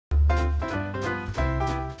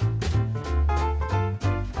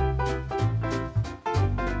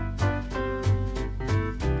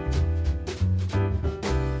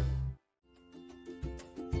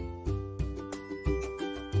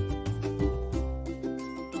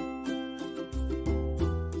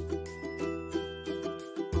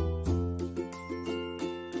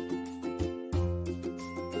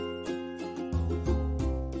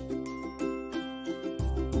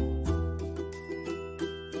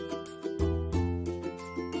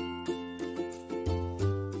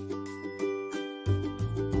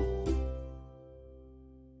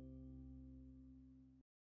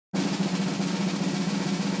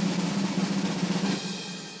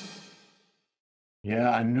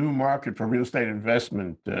Yeah, a new market for real estate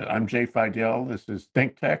investment. I'm Jay Fidell. This is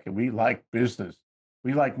ThinkTech, and we like business.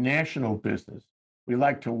 We like national business. We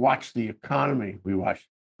like to watch the economy. We watch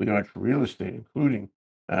real estate, including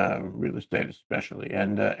real estate especially.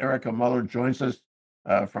 And Erica Muller joins us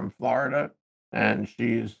from Florida, and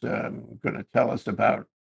she's going to tell us about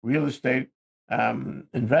real estate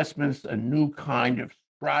investments, a new kind of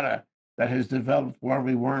strata that has developed where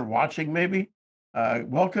we weren't watching, maybe.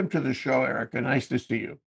 Welcome to the show, Erica. Nice to see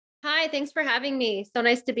you. Hi, thanks for having me. So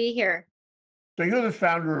nice to be here. So you're the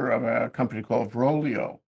founder of a company called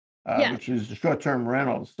Vrolio, Yes. which is short-term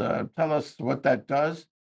rentals. Tell us what that does,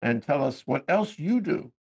 and tell us what else you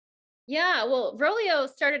do. Yeah. Well, Vrolio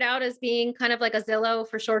started out as being kind of like a Zillow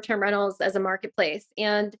for short-term rentals as a marketplace.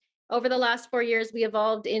 And over the last 4 years, we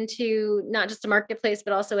evolved into not just a marketplace,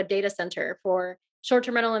 but also a data center for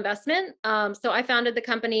short-term rental investment. So I founded the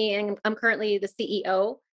company and I'm currently the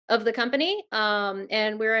CEO of the company.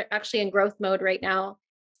 And we're actually in growth mode right now.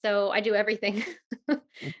 So I do everything,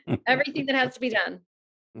 everything that has to be done.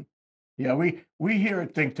 Yeah, we here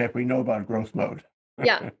at ThinkTech we know about growth mode.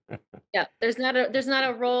 Yeah. Yeah, there's not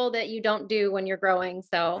a role that you don't do when you're growing, Of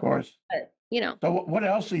so, course. but, you know, So what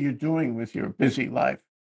else are you doing with your busy life?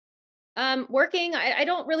 working, I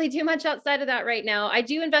don't really do much outside of that right now. I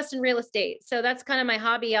do invest in real estate, so that's kinda my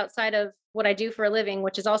hobby outside of what I do for a living,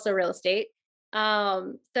 which is also real estate.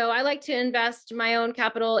 So I like to invest my own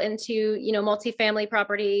capital into, multifamily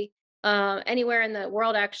property, anywhere in the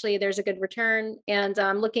world, actually, there's a good return, and,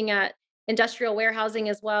 looking at industrial warehousing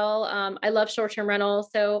as well. I love short-term rental,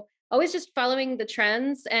 so always just following the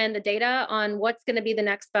trends and the data on what's gonna be the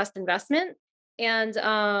next best investment, and,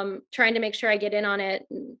 trying to make sure I get in on it.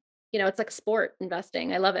 It's like sport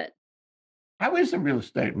investing. I love it. How is the real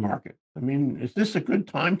estate market? I mean, is this a good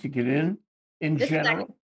time to get in This is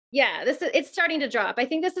general? Yeah, this is it's starting to drop. I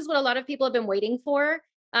think this is what a lot of people have been waiting for.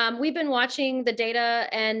 We've been watching the data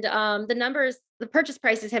and the numbers, the purchase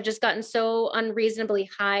prices have just gotten so unreasonably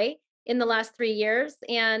high in the last 3 years.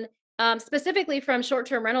 And specifically from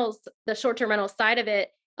short-term rentals, the short-term rental side of it,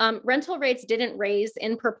 rental rates didn't raise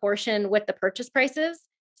in proportion with the purchase prices.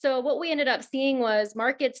 So what we ended up seeing was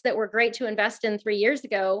markets that were great to invest in 3 years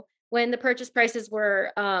ago when the purchase prices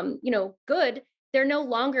were, good, they're no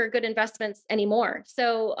longer good investments anymore.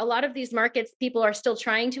 So a lot of these markets people are still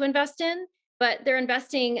trying to invest in, but they're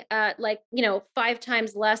investing at like, 5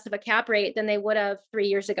 times less of a cap rate than they would have 3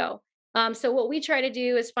 years ago. So what we try to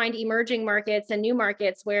do is find emerging markets and new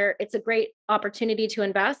markets where it's a great opportunity to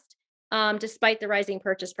invest, despite the rising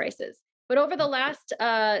purchase prices. But over the last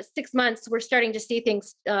 6 months, we're starting to see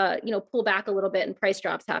things, pull back a little bit and price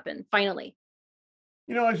drops happen finally.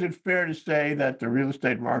 Is it fair to say that the real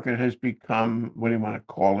estate market has become, what do you want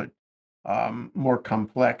to call it, more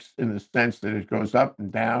complex in the sense that it goes up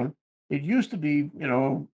and down? It used to be,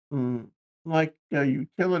 like a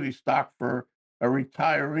utility stock for a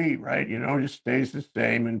retiree, right? Just stays the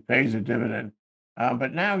same and pays a dividend.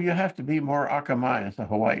 But now you have to be more akamai, it's a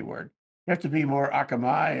Hawaii word. You have to be more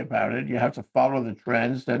akamai about it. You have to follow the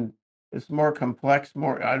trends, and it's more complex,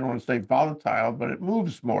 more, I don't want to say volatile, but it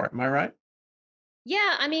moves more. Am I right?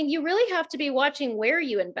 Yeah, I mean, you really have to be watching where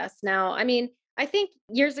you invest now. I mean, I think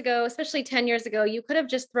years ago, especially 10 years ago, you could have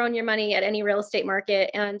just thrown your money at any real estate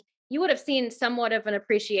market and you would have seen somewhat of an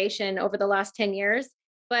appreciation over the last 10 years.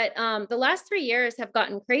 But the last 3 years have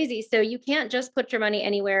gotten crazy. So you can't just put your money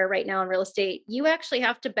anywhere right now in real estate. You actually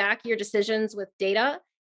have to back your decisions with data,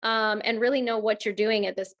 and really know what you're doing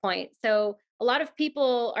at this point. So a lot of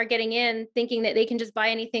people are getting in thinking that they can just buy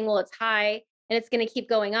anything while it's high and it's going to keep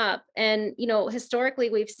going up. And, historically,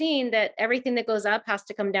 we've seen that everything that goes up has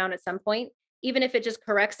to come down at some point. Even if it just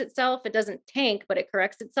corrects itself, it doesn't tank, but it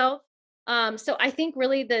corrects itself. So I think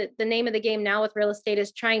really the name of the game now with real estate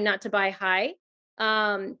is trying not to buy high,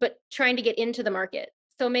 but trying to get into the market.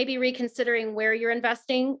 So maybe reconsidering where you're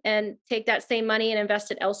investing and take that same money and invest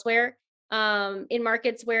it elsewhere, in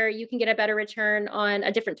markets where you can get a better return on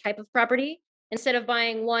a different type of property. Instead of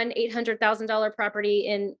buying one $800,000 property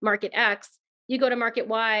in market X, you go to market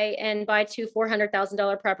Y and buy two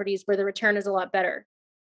 $400,000 properties where the return is a lot better.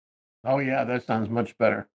 Oh, yeah, that sounds much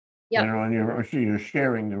better. Yep. And you're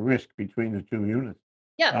sharing the risk between the 2 units.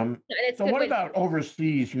 Yep. Um, And it's a so good what way to. about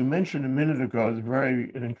overseas? You mentioned a minute ago, the very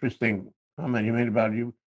interesting comment you made about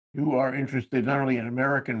you are interested not only in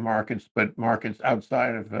American markets, but markets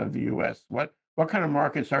outside of, the US. What kind of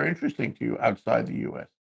markets are interesting to you outside the US?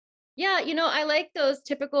 Yeah, I like those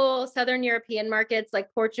typical Southern European markets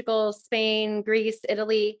like Portugal, Spain, Greece,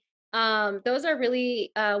 Italy. Those are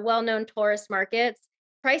really well-known tourist markets.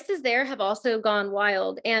 Prices there have also gone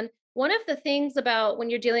wild. And one of the things about when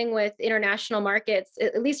you're dealing with international markets,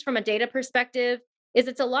 at least from a data perspective, is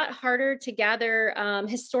it's a lot harder to gather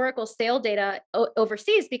historical sale data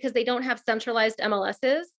overseas because they don't have centralized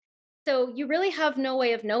MLSs. So you really have no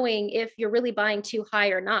way of knowing if you're really buying too high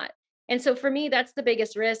or not. And so for me, that's the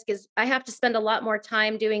biggest risk is I have to spend a lot more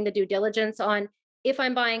time doing the due diligence on if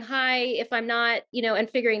I'm buying high, if I'm not, and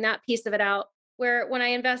figuring that piece of it out. Where when I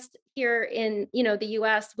invest here in, the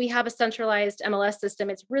US, we have a centralized MLS system.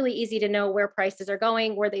 It's really easy to know where prices are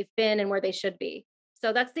going, where they've been, and where they should be.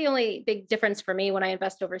 So that's the only big difference for me when I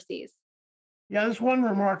invest overseas. Yeah, there's one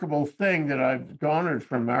remarkable thing that I've garnered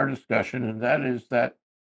from our discussion, and that is that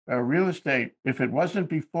real estate, if it wasn't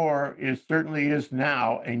before, it certainly is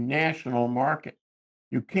now a national market.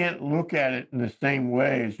 You can't look at it in the same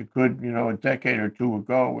way as you could, a decade or two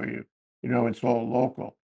ago, where it's all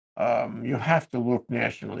local. You have to look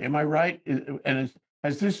nationally. Am I right?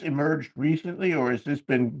 Has this emerged recently, or has this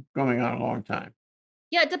been going on a long time?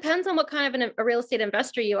 Yeah, it depends on what kind of a real estate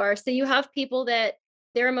investor you are. So you have people that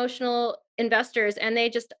they're emotional investors and they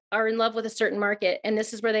just are in love with a certain market and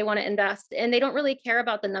this is where they want to invest and they don't really care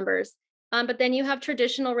about the numbers. But then you have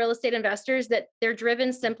traditional real estate investors that they're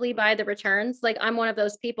driven simply by the returns. Like I'm one of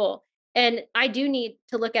those people. And I do need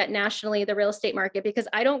to look at nationally the real estate market because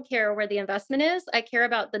I don't care where the investment is. I care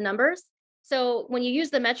about the numbers. So when you use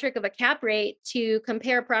the metric of a cap rate to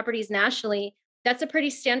compare properties nationally, that's a pretty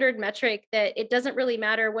standard metric that it doesn't really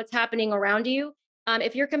matter what's happening around you.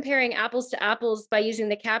 If you're comparing apples to apples by using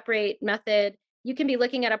the cap rate method, you can be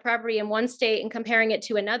looking at a property in one state and comparing it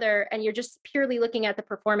to another, and you're just purely looking at the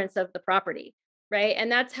performance of the property, right? And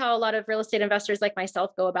that's how a lot of real estate investors like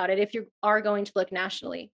myself go about it if you are going to look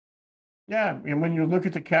nationally. Yeah, and when you look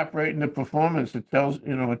at the cap rate and the performance, it tells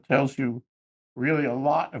you really a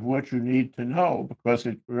lot of what you need to know because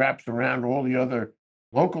it wraps around all the other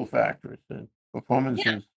local factors, and performance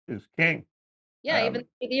Yeah. is king. Yeah, even Um,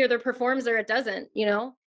 it either performs or it doesn't. yeah.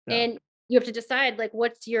 And you have to decide like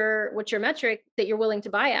what's your metric that you're willing to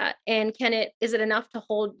buy at and is it enough to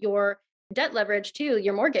hold your debt leverage to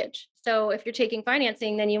your mortgage. So if you're taking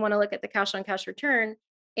financing, then you want to look at the cash on cash return.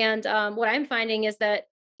 And what I'm finding is that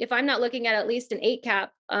if I'm not looking at least an 8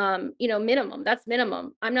 cap, minimum, that's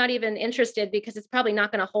minimum. I'm not even interested because it's probably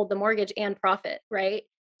not going to hold the mortgage and profit, right?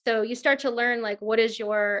 So you start to learn like what is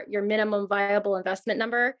your minimum viable investment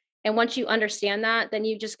number, and once you understand that, then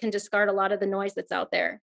you just can discard a lot of the noise that's out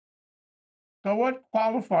there. So what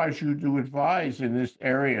qualifies you to advise in this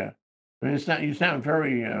area? I mean, you sound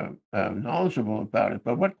very knowledgeable about it,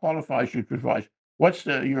 but what qualifies you to advise? What's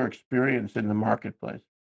your experience in the marketplace?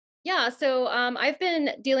 Yeah, so I've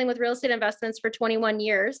been dealing with real estate investments for 21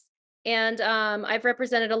 years, and I've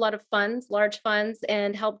represented a lot of funds, large funds,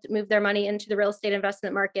 and helped move their money into the real estate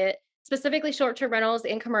investment market, specifically short-term rentals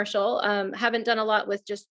and commercial. Haven't done a lot with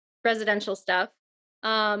just residential stuff.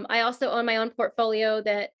 I also own my own portfolio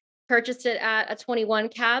that purchased it at a 21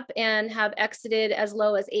 cap and have exited as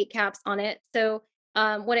low as 8 caps on it. So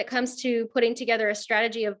when it comes to putting together a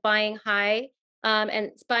strategy of buying high and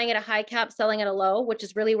it's buying at a high cap, selling at a low, which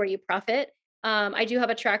is really where you profit. I do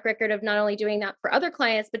have a track record of not only doing that for other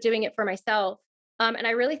clients, but doing it for myself. And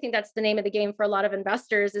I really think that's the name of the game for a lot of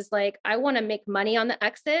investors is like, I want to make money on the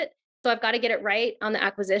exit. So I've got to get it right on the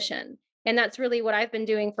acquisition. And that's really what I've been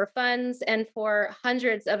doing for funds and for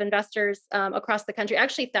hundreds of investors across the country,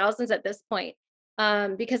 actually thousands at this point,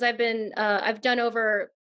 because I've done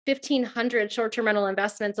over 1,500 short-term rental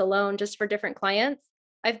investments alone just for different clients.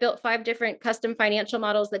 I've built 5 different custom financial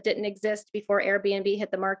models that didn't exist before Airbnb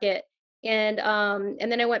hit the market. And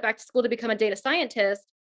then I went back to school to become a data scientist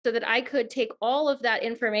so that I could take all of that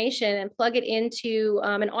information and plug it into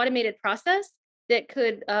an automated process that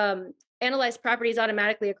could analyze properties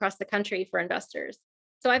automatically across the country for investors.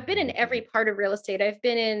 So I've been in every part of real estate. I've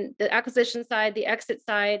been in the acquisition side, the exit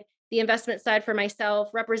side, the investment side for myself,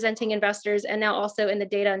 representing investors, and now also in the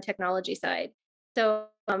data and technology side. So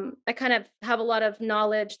I kind of have a lot of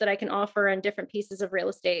knowledge that I can offer on different pieces of real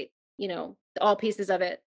estate, all pieces of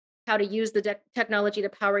it, how to use the technology to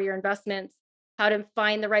power your investments, how to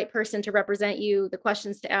find the right person to represent you, the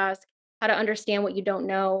questions to ask, how to understand what you don't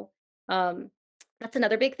know. Um, that's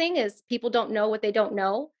another big thing is people don't know what they don't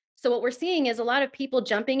know. So what we're seeing is a lot of people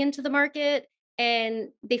jumping into the market and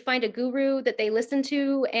they find a guru that they listen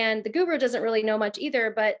to and the guru doesn't really know much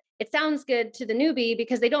either, but it sounds good to the newbie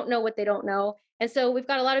because they don't know what they don't know. And so we've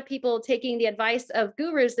got a lot of people taking the advice of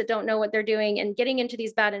gurus that don't know what they're doing and getting into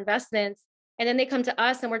these bad investments. And then they come to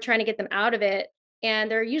us and we're trying to get them out of it. And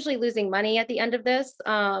they're usually losing money at the end of this.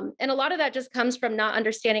 And a lot of that just comes from not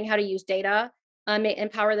understanding how to use data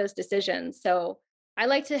and power those decisions. So I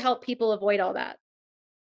like to help people avoid all that.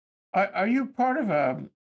 Are you part of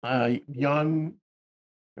a young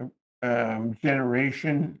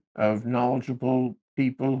generation of knowledgeable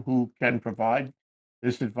people who can provide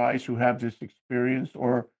this advice, who have this experience,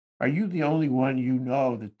 or are you the only one you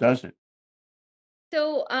know that does it?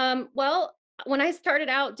 So, well, when I started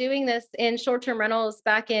out doing this in short-term rentals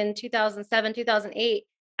back in 2007, 2008,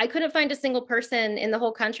 I couldn't find a single person in the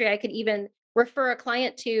whole country I could even refer a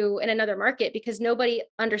client to in another market because nobody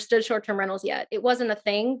understood short-term rentals yet. It wasn't a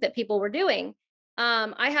thing that people were doing.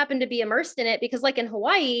 I happened to be immersed in it because, like in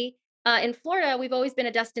Hawaii, in Florida, we've always been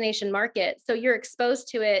a destination market, so you're exposed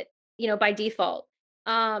to it, by default.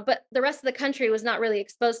 But the rest of the country was not really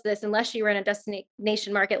exposed to this unless you were in a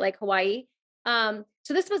destination market like Hawaii. So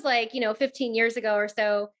this was like, 15 years ago or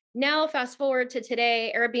so. Now, fast forward to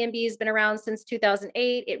today, Airbnb has been around since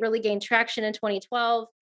 2008. It really gained traction in 2012.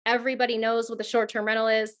 Everybody knows what the short term rental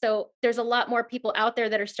is. So there's a lot more people out there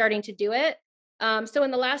that are starting to do it. So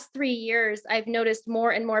in the last 3 years, I've noticed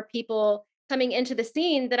more and more people coming into the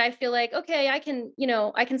scene that I feel like, okay, I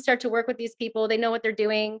can start to work with these people. They know what they're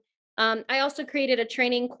doing. I also created a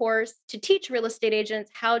training course to teach real estate agents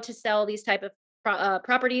how to sell these type of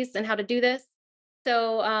properties and how to do this.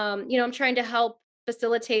 So, I'm trying to help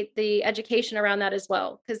facilitate the education around that as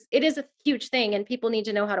well, because it is a huge thing and people need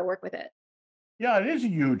to know how to work with it. Yeah, it is a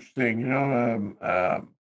huge thing.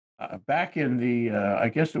 Back in I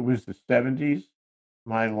guess it was the 70s,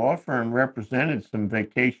 my law firm represented some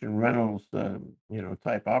vacation rentals,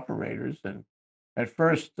 type operators. And at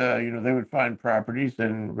first, they would find properties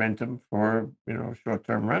and rent them for,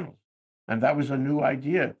 short-term rentals. And that was a new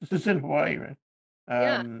idea. This is in Hawaii, right?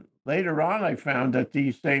 Yeah. Later on, I found that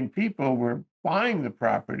these same people were buying the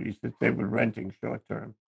properties that they were renting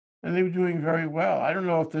short-term, and they were doing very well. I don't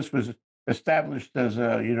know if this was established as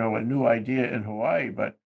a new idea in Hawaii,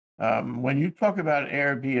 but when you talk about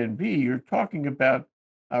Airbnb, you're talking about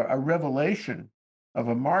a revelation of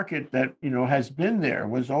a market that has been there,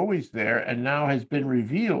 was always there, and now has been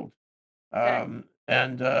revealed. Exactly.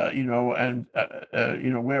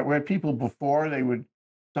 Where people before they would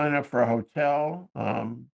sign up for a hotel,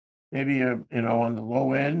 maybe on the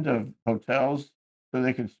low end of hotels, so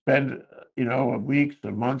they could spend weeks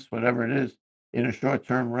or months, whatever it is, in a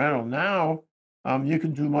short-term rental. Now, you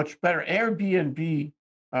can do much better. Airbnb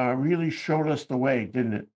really showed us the way,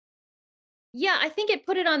 didn't it? Yeah, I think it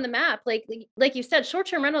put it on the map. Like you said,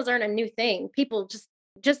 short-term rentals aren't a new thing. People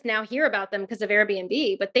just now hear about them because of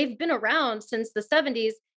Airbnb, but they've been around since the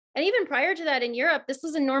 70s. And even prior to that in Europe, this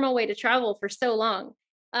was a normal way to travel for so long.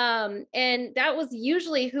 And that was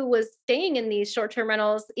usually who was staying in these short-term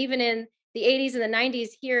rentals, even in the 80s and the 90s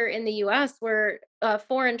here in the US, were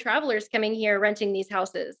foreign travelers coming here renting these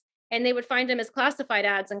houses. And they would find them as classified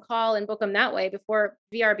ads and call and book them that way before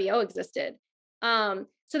VRBO existed.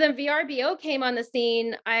 So then VRBO came on the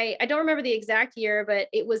scene. I don't remember the exact year, but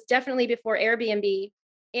it was definitely before Airbnb.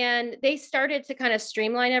 And they started to kind of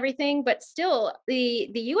streamline everything, but still the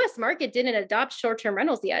US market didn't adopt short-term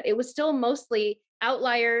rentals yet. It was still mostly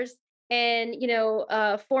outliers and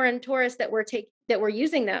foreign tourists that were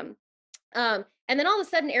using them. And then all of a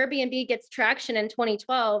sudden, Airbnb gets traction in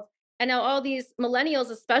 2012. And now all these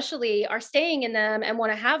millennials, especially, are staying in them and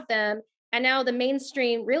want to have them. And now the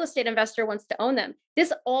mainstream real estate investor wants to own them.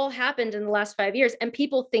 This all happened in the last 5 years, and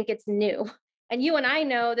people think it's new. And you and I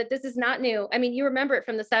know that this is not new. I mean, you remember it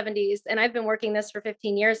from the 70s, and I've been working this for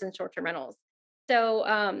 15 years in short term rentals.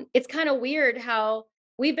 So it's kind of weird how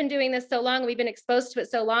we've been doing this so long, we've been exposed to it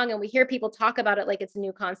so long, and we hear people talk about it like it's a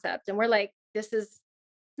new concept. And we're like, this is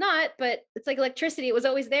not, but it's like electricity. It was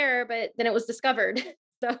always there, but then it was discovered.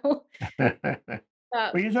 So,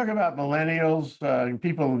 uh, When you talk about millennials, and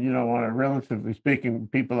people, on a relatively speaking,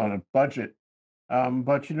 people on a budget,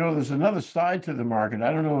 but there's another side to the market.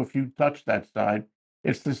 I don't know if you touched that side.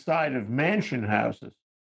 It's the side of mansion houses.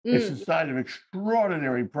 It's the mm, side of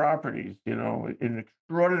extraordinary properties, in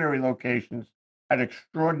extraordinary locations at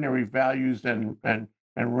extraordinary values and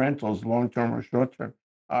rentals, long term or short term.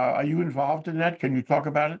 Are you involved in that? Can you talk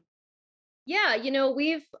about it? yeah,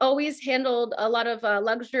 we've always handled a lot of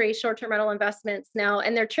luxury short-term rental investments now,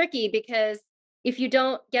 and they're tricky because if you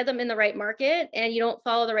don't get them in the right market and you don't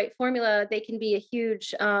follow the right formula, they can be a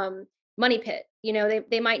huge money pit.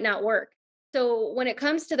 They might not work. So when it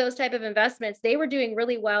comes to those type of investments, they were doing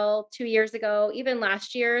really well 2 years ago, even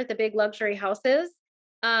last year, the big luxury houses.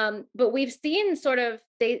 But we've seen sort of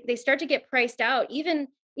they start to get priced out, even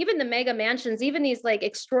the mega mansions, even these like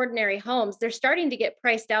extraordinary homes, they're starting to get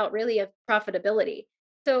priced out really of profitability.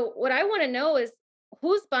 So what I want to know is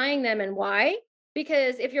who's buying them and why?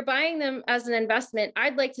 Because if you're buying them as an investment,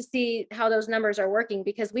 I'd like to see how those numbers are working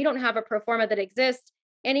because we don't have a pro forma that exists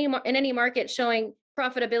in any market showing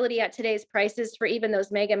profitability at today's prices for even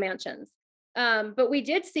those mega mansions. But we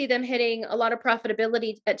did see them hitting a lot of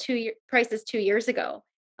profitability at prices 2 years ago.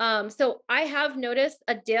 So I have noticed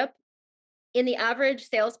a dip in the average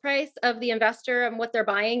sales price of the investor and what they're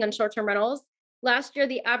buying on short-term rentals. Last year,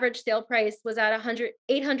 the average sale price was at 100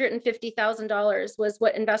 $850,000 was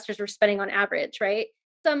what investors were spending on average, right?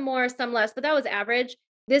 Some more, some less, but that was average.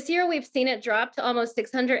 This year, we've seen it drop to almost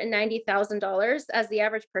 $690,000 as the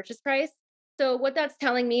average purchase price. So what that's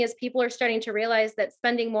telling me is people are starting to realize that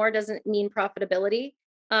spending more doesn't mean profitability.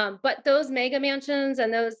 But those mega mansions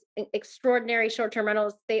and those extraordinary short-term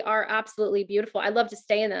rentals, they are absolutely beautiful. I love to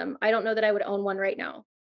stay in them. I don't know that I would own one right now.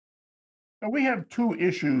 And we have two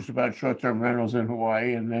issues about short-term rentals in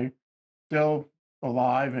Hawaii, and they still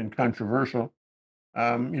alive and controversial.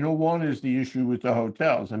 One is the issue with the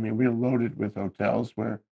hotels. I mean, we're loaded with hotels.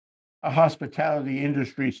 Where a hospitality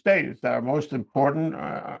industry state. It's our most important,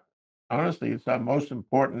 honestly, it's our most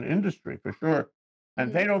important industry for sure.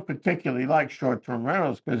 And they Mhm. don't particularly like short-term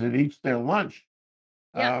rentals because it eats their lunch.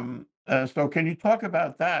 Yeah. So can you talk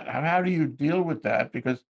about that? How do you deal with that?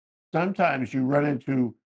 Because sometimes you run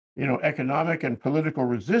into, economic and political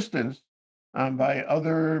resistance by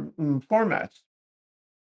other formats.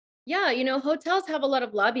 Yeah, hotels have a lot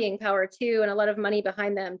of lobbying power too and a lot of money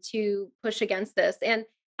behind them to push against this. And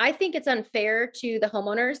I think it's unfair to the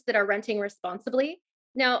homeowners that are renting responsibly.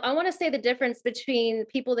 Now, I want to say the difference between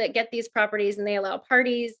people that get these properties and they allow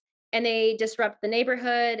parties and they disrupt the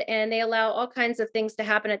neighborhood and they allow all kinds of things to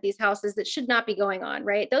happen at these houses that should not be going on,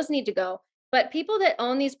 right? Those need to go. But people that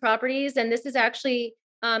own these properties, and this is actually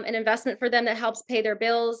an investment for them that helps pay their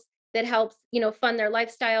bills, that helps, fund their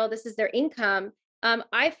lifestyle. This is their income.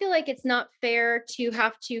 I feel like it's not fair to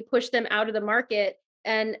have to push them out of the market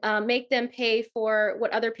and make them pay for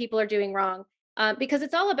what other people are doing wrong. Because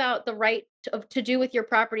it's all about the right to do with your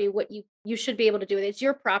property what you should be able to do with it. It's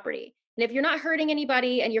your property, and if you're not hurting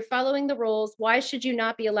anybody and you're following the rules, why should you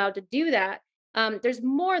not be allowed to do that? There's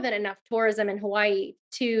more than enough tourism in Hawaii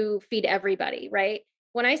to feed everybody, right?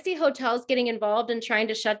 When I see hotels getting involved and trying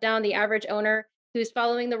to shut down the average owner who's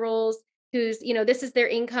following the rules, who's this is their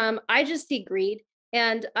income, I just see greed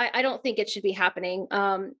and I don't think it should be happening.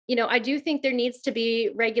 I do think there needs to be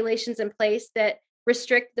regulations in place that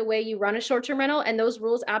restrict the way you run a short term rental, and those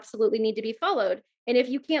rules absolutely need to be followed. And if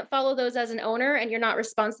you can't follow those as an owner and you're not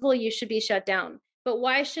responsible, you should be shut down. But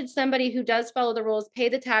why should somebody who does follow the rules, pay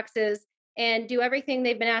the taxes, and do everything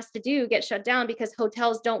they've been asked to do get shut down because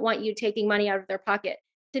hotels don't want you taking money out of their pocket?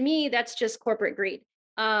 To me, that's just corporate greed.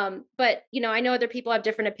 But I know other people have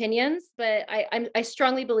different opinions, but I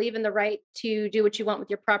strongly believe in the right to do what you want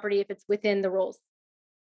with your property if it's within the rules.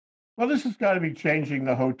 Well, this has got to be changing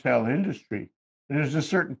the hotel industry. There's a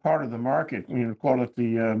certain part of the market, call it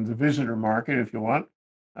the visitor market, if you want,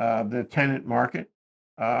 the tenant market,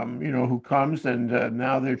 who comes and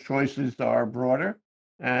now their choices are broader,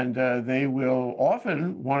 and they will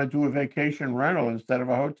often want to do a vacation rental instead of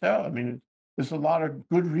a hotel. I mean, there's a lot of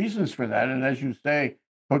good reasons for that, and as you say,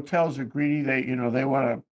 hotels are greedy. They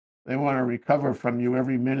want to recover from you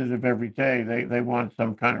every minute of every day. They want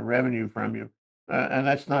some kind of revenue from you. And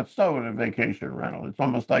that's not so in a vacation rental. It's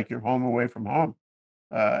almost like you're home away from home,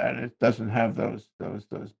 and it doesn't have those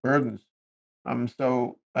burdens.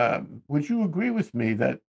 Would you agree with me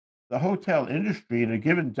that the hotel industry in a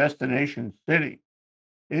given destination city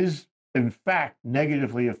is, in fact,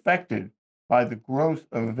 negatively affected by the growth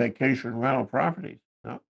of vacation rental properties?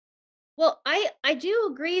 No? Well, I do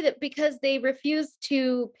agree that because they refuse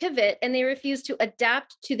to pivot and they refuse to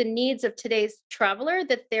adapt to the needs of today's traveler,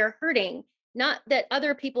 that they're hurting, not that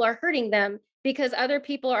other people are hurting them because other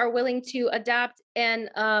people are willing to adapt and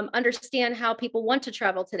understand how people want to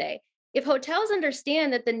travel today. If hotels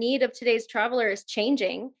understand that the need of today's traveler is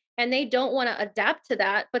changing and they don't want to adapt to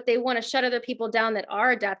that, but they want to shut other people down that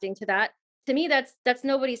are adapting to that, to me that's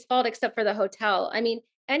nobody's fault except for the hotel. I mean,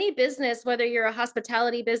 any business, whether you're a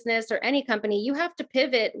hospitality business or any company, you have to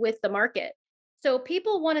pivot with the market. So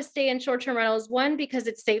people want to stay in short-term rentals, one, because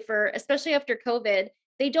it's safer, especially after COVID.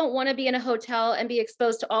 They don't want to be in a hotel and be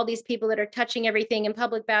exposed to all these people that are touching everything in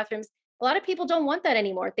public bathrooms. A lot of people don't want that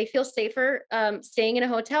anymore. They feel safer staying in a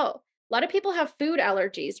hotel. A lot of people have food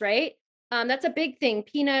allergies, right? That's a big thing.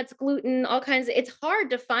 Peanuts, gluten, all kinds of, it's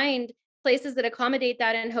hard to find places that accommodate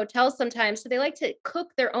that in hotels sometimes. So they like to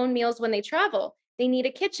cook their own meals when they travel. They need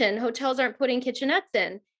a kitchen. Hotels aren't putting kitchenettes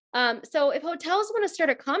in. So if hotels want to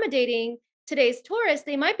start accommodating today's tourists,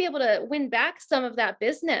 they might be able to win back some of that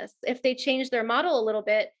business if they change their model a little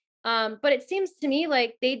bit. But it seems to me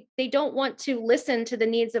like they don't want to listen to the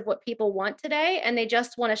needs of what people want today, and they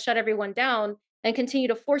just want to shut everyone down and continue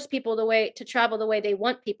to force people the way to travel the way they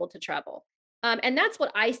want people to travel. And that's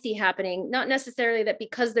what I see happening, not necessarily that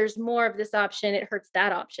because there's more of this option, it hurts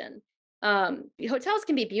that option. Hotels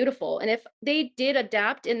can be beautiful. And if they did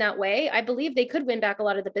adapt in that way, I believe they could win back a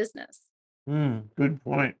lot of the business. Good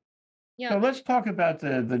point. So Yeah. let's talk about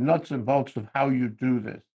the nuts and bolts of how you do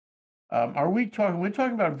this. We're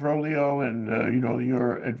talking about Vrolio and,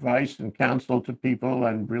 your advice and counsel to people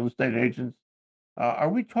and real estate agents. Are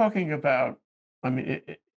we talking about, I mean,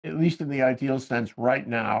 at least in the ideal sense right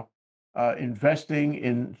now, investing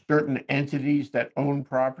in certain entities that own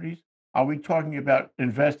properties? Are we talking about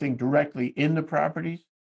investing directly in the properties?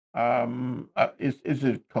 Is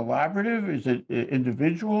it collaborative? Is it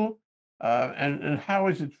individual? And how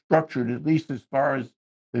is it structured, at least as far as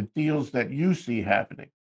the deals that you see happening?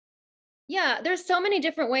 Yeah, there's so many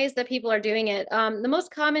different ways that people are doing it. The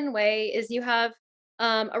most common way is you have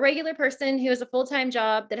a regular person who has a full-time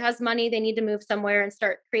job that has money they need to move somewhere and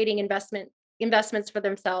start creating investments for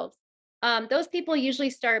themselves. Those people usually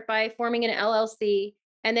start by forming an LLC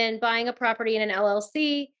and then buying a property in an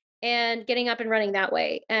LLC and getting up and running that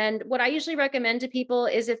way. And what I usually recommend to people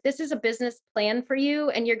is if this is a business plan for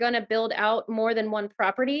you and you're going to build out more than one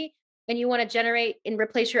property and you want to generate and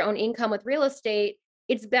replace your own income with real estate,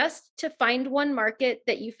 it's best to find one market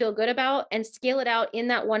that you feel good about and scale it out in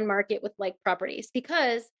that one market with like properties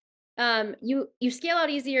because you scale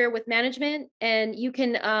out easier with management and you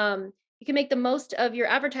can make the most of your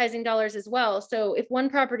advertising dollars as well. So if one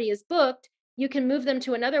property is booked, you can move them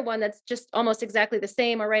to another one that's just almost exactly the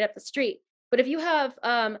same or right up the street. But if you have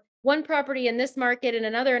one property in this market and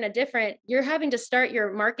another in a different, you're having to start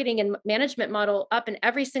your marketing and management model up in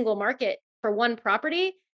every single market for one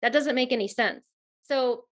property. That doesn't make any sense.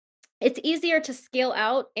 So it's easier to scale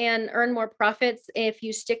out and earn more profits if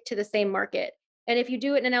you stick to the same market. And if you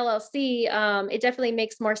do it in an LLC, it definitely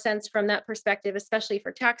makes more sense from that perspective, especially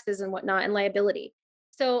for taxes and whatnot and liability.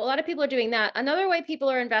 So a lot of people are doing that. Another way people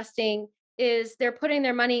are investing is they're putting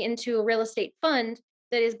their money into a real estate fund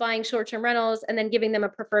that is buying short-term rentals and then giving them a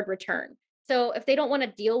preferred return. So if they don't want to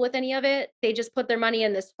deal with any of it, they just put their money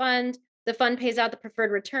in this fund. The fund pays out the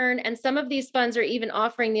preferred return. And some of these funds are even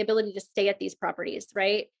offering the ability to stay at these properties,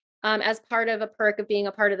 right? As part of a perk of being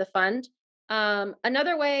a part of the fund.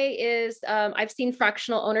 Another way is I've seen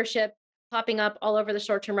fractional ownership popping up all over the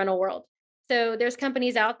short term rental world. So there's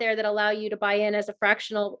companies out there that allow you to buy in as a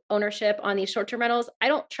fractional ownership on these short term rentals. I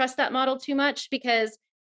don't trust that model too much because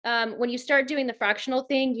when you start doing the fractional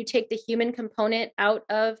thing, you take the human component out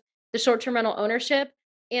of the short term rental ownership.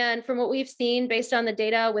 And from what we've seen based on the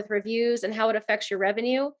data with reviews and how it affects your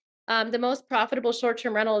revenue, the most profitable short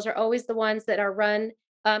term rentals are always the ones that are run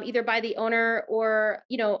either by the owner or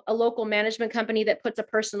a local management company that puts a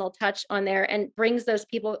personal touch on there and brings those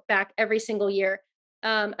people back every single year.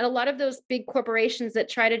 And a lot of those big corporations that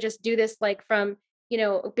try to just do this like from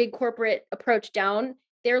a big corporate approach down,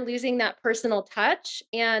 they're losing that personal touch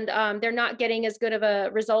and they're not getting as good of a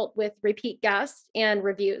result with repeat guests and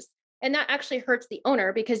reviews. And that actually hurts the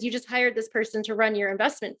owner because you just hired this person to run your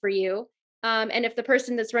investment for you. And if the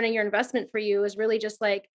person that's running your investment for you is really just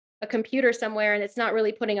like a computer somewhere and it's not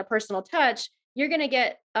really putting a personal touch, you're going to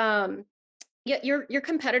get yeah, your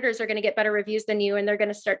competitors are going to get better reviews than you and you're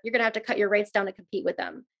going to have to cut your rates down to compete with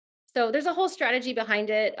them. So there's a whole strategy behind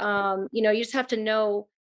it. You just have to know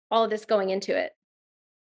all of this going into it.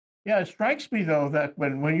 Yeah, it strikes me though that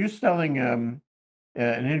when you're selling an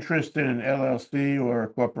interest in an LLC or a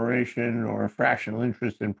corporation or a fractional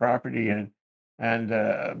interest in property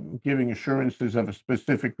and giving assurances of a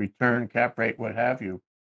specific return, cap rate, what have you,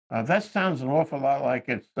 that sounds an awful lot like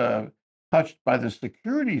it's touched by the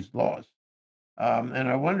securities laws. And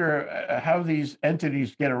I wonder how these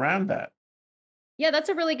entities get around that. Yeah, that's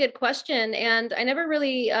a really good question. And I never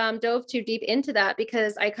really dove too deep into that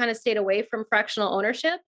because I kind of stayed away from fractional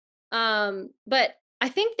ownership. But I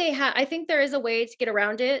think there is a way to get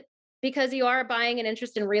around it because you are buying an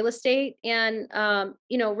interest in real estate. And,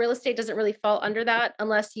 real estate doesn't really fall under that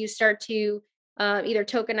unless you start to either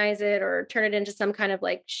tokenize it or turn it into some kind of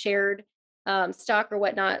like shared stock or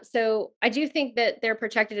whatnot. So I do think that they're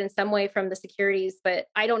protected in some way from the securities, but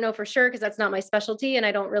I don't know for sure because that's not my specialty and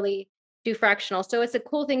I don't really do fractional. So it's a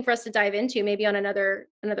cool thing for us to dive into maybe on another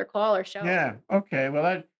call or show. Yeah. Okay.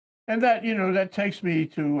 Well, that takes me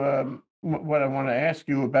to what I want to ask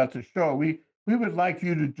you about the show. We would like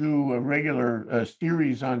you to do a regular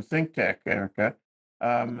series on ThinkTech, Erica.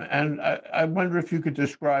 And I wonder if you could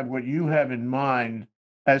describe what you have in mind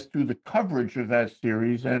as to the coverage of that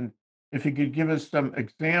series, and if you could give us some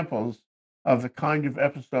examples of the kind of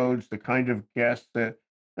episodes, the kind of guests, the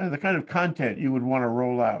kind of content you would want to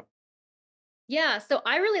roll out. Yeah, so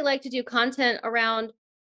I really like to do content around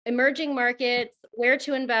emerging markets, where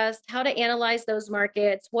to invest, how to analyze those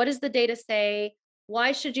markets, what does the data say,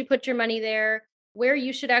 why should you put your money there, where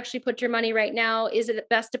you should actually put your money right now. Is it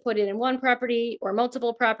best to put it in one property or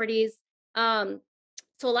multiple properties? Um,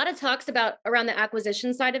 so a lot of talks about around the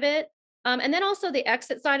acquisition side of it. And then also the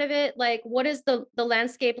exit side of it, like what is the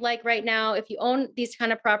landscape like right now? If you own these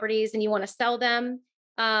kind of properties and you want to sell them,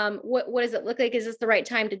 what does it look like? Is this the right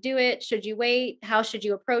time to do it? Should you wait? How should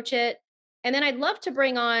you approach it? And then I'd love to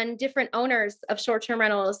bring on different owners of short-term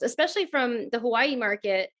rentals, especially from the Hawaii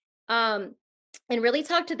market, um, and really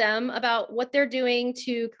talk to them about what they're doing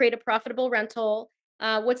to create a profitable rental.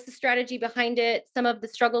 What's the strategy behind it? Some of the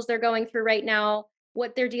struggles they're going through right now,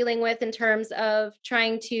 what they're dealing with in terms of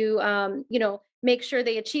trying to, make sure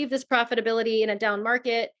they achieve this profitability in a down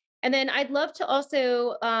market. And then I'd love to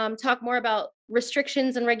also talk more about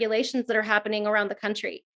restrictions and regulations that are happening around the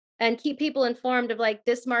country and keep people informed of like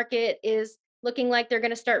this market is looking like they're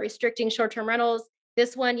going to start restricting short-term rentals.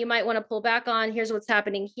 This one you might want to pull back on. Here's what's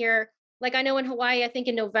happening here. Like I know in Hawaii, I think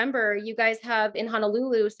in November, you guys have in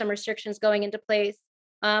Honolulu some restrictions going into place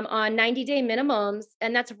on 90-day minimums,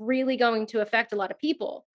 and that's really going to affect a lot of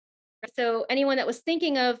people. So anyone that was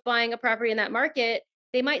thinking of buying a property in that market,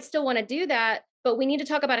 they might still want to do that, but we need to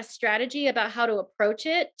talk about a strategy about how to approach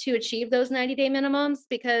it to achieve those 90-day minimums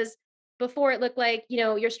because before it looked like,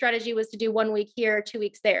 your strategy was to do 1 week here, 2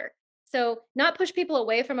 weeks there. So not push people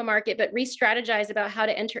away from a market, but re-strategize about how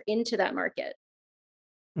to enter into that market.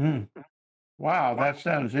 Mm. Wow, that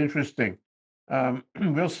sounds interesting.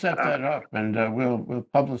 We'll set that up, and we'll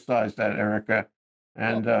publicize that, Erica, Cool.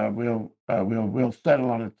 and we'll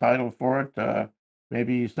settle on a title for it.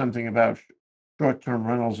 Maybe something about short-term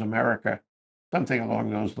rentals America, something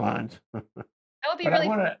along those lines. That would be But I really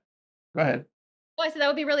want to go ahead. Oh, I said that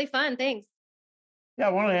would be really fun. Thanks. Yeah,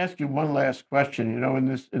 I want to ask you one last question. In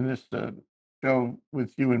this show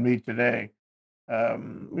with you and me today,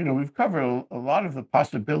 we've covered a lot of the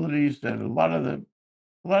possibilities and a lot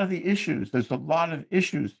of the issues. There's a lot of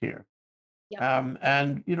issues here. Yep.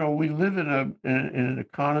 And we live in an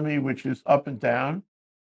economy which is up and down.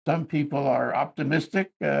 Some people are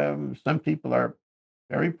optimistic. Some people are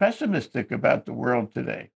very pessimistic about the world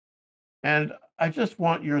today. And I just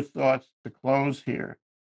want your thoughts to close here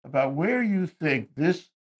about where you think this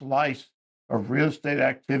slice of real estate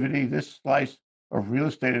activity, this slice of real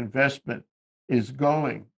estate investment is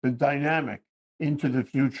going, the dynamic into the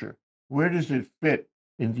future. Where does it fit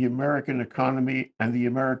in the American economy and the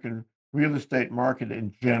American real estate market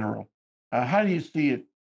in general? How do you see it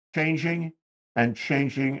changing and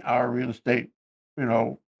changing our real estate,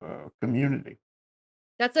 community?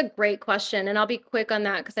 That's a great question, and I'll be quick on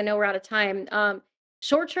that because I know we're out of time.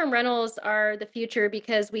 Short-term rentals are the future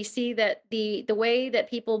because we see that the way that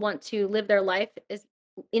people want to live their life is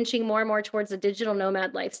inching more and more towards a digital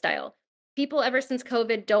nomad lifestyle. People ever since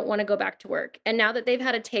COVID don't want to go back to work, and now that they've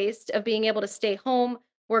had a taste of being able to stay home,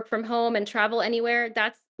 work from home, and travel anywhere,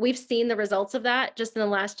 that's we've seen the results of that just in the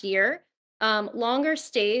last year. Longer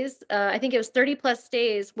stays, I think it was 30 plus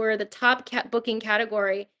stays, were the top booking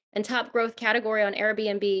category and top growth category on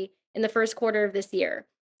Airbnb in the first quarter of this year.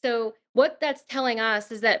 So, what that's telling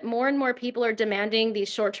us is that more and more people are demanding these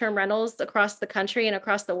short term rentals across the country and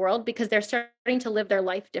across the world because they're starting to live their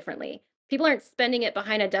life differently. People aren't spending it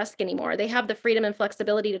behind a desk anymore. They have the freedom and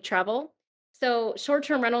flexibility to travel. So, short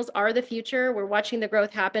term rentals are the future. We're watching the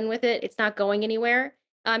growth happen with it. It's not going anywhere.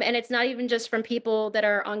 And it's not even just from people that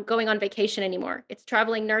are going on vacation anymore. It's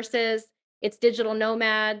traveling nurses, it's digital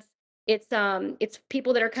nomads, it's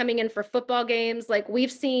people that are coming in for football games. Like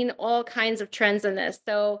we've seen all kinds of trends in this.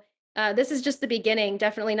 So this is just the beginning,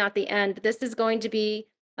 definitely not the end. This is going to be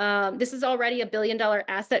this is already $1 billion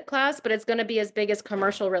asset class, but it's going to be as big as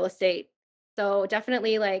commercial real estate. So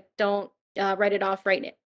definitely like don't write it off right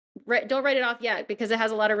now. Don't write it off yet because it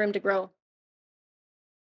has a lot of room to grow.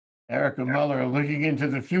 Erica Muller, looking into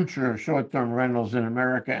the future of short-term rentals in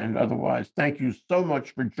America and otherwise. Thank you so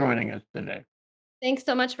much for joining us today. Thanks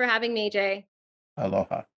so much for having me, Jay.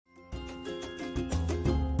 Aloha.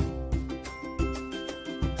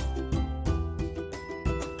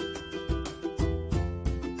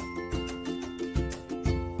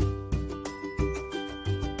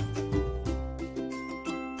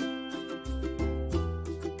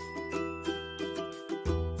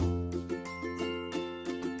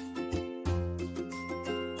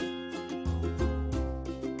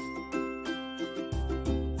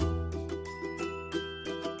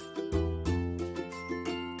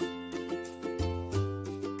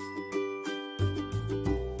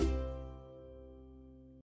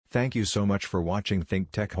 Thank you so much for watching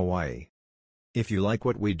ThinkTech Hawaii. If you like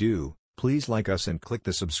what we do, please like us and click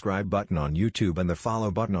the subscribe button on YouTube and the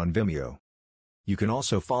follow button on Vimeo. You can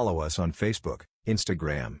also follow us on Facebook,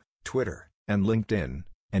 Instagram, Twitter, and LinkedIn,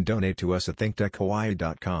 and donate to us at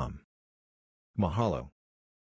thinktechhawaii.com. Mahalo.